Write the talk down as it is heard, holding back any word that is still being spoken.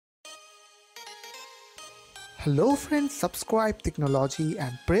Hello friends, subscribe Tricknology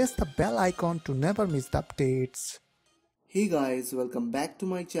and press the bell icon to never miss the updates. Hey guys, welcome back to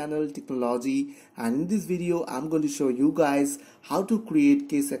my channel Tricknology, and in this video I'm going to show you guys how to create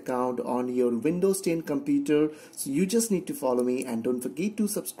case account on your Windows 10 computer. So you just need to follow me and don't forget to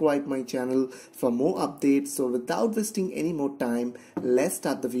subscribe my channel for more updates. So without wasting any more time, let's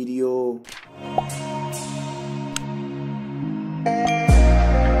start the video.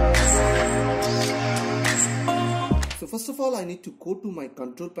 So first of all, I need to go to my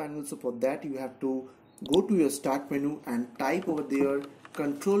control panel. So for that you have to go to your start menu and type over there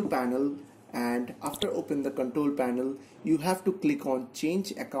control panel, and after open the control panel you have to click on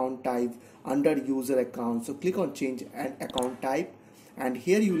change account type under user account. So click on change an account type, and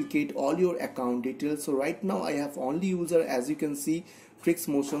here you will get all your account details. So right now I have only user, as you can see, Tricks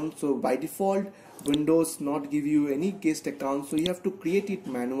Motion. So by default Windows not give you any guest account, so you have to create it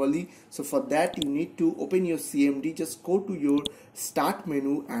manually. So for that you need to open your CMD, just go to your start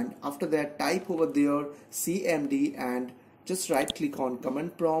menu, and after that type over there CMD and just right click on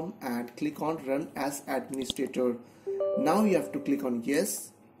command prompt and click on run as administrator. Now you have to click on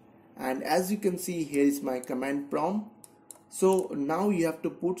yes, and as you can see here is my command prompt. So now you have to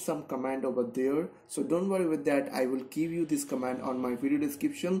put some command over there. So don't worry with that, I will give you this command on my video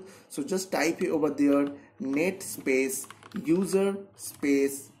description. So just type it over there net space user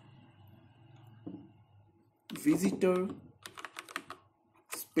space visitor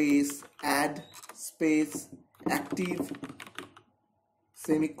space add space active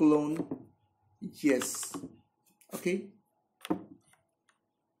semicolon yes. Okay,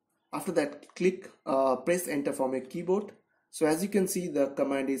 after that click press enter from your keyboard. So as you can see the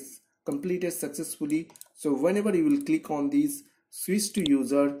command is completed successfully. So whenever you will click on this switch to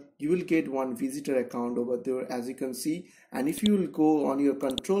user, you will get one visitor account over there, as you can see. And if you will go on your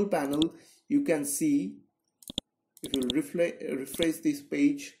control panel, you can see, if you refresh this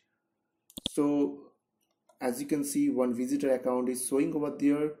page, so as you can see one visitor account is showing over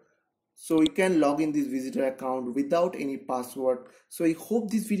there. So you can log in this visitor account without any password. So I hope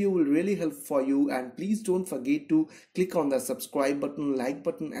this video will really help for you, and please don't forget to click on the subscribe button, like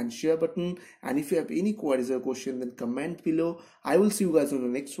button and share button. And if you have any queries or question, then comment below. I will see you guys on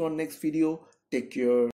the next video. Take care.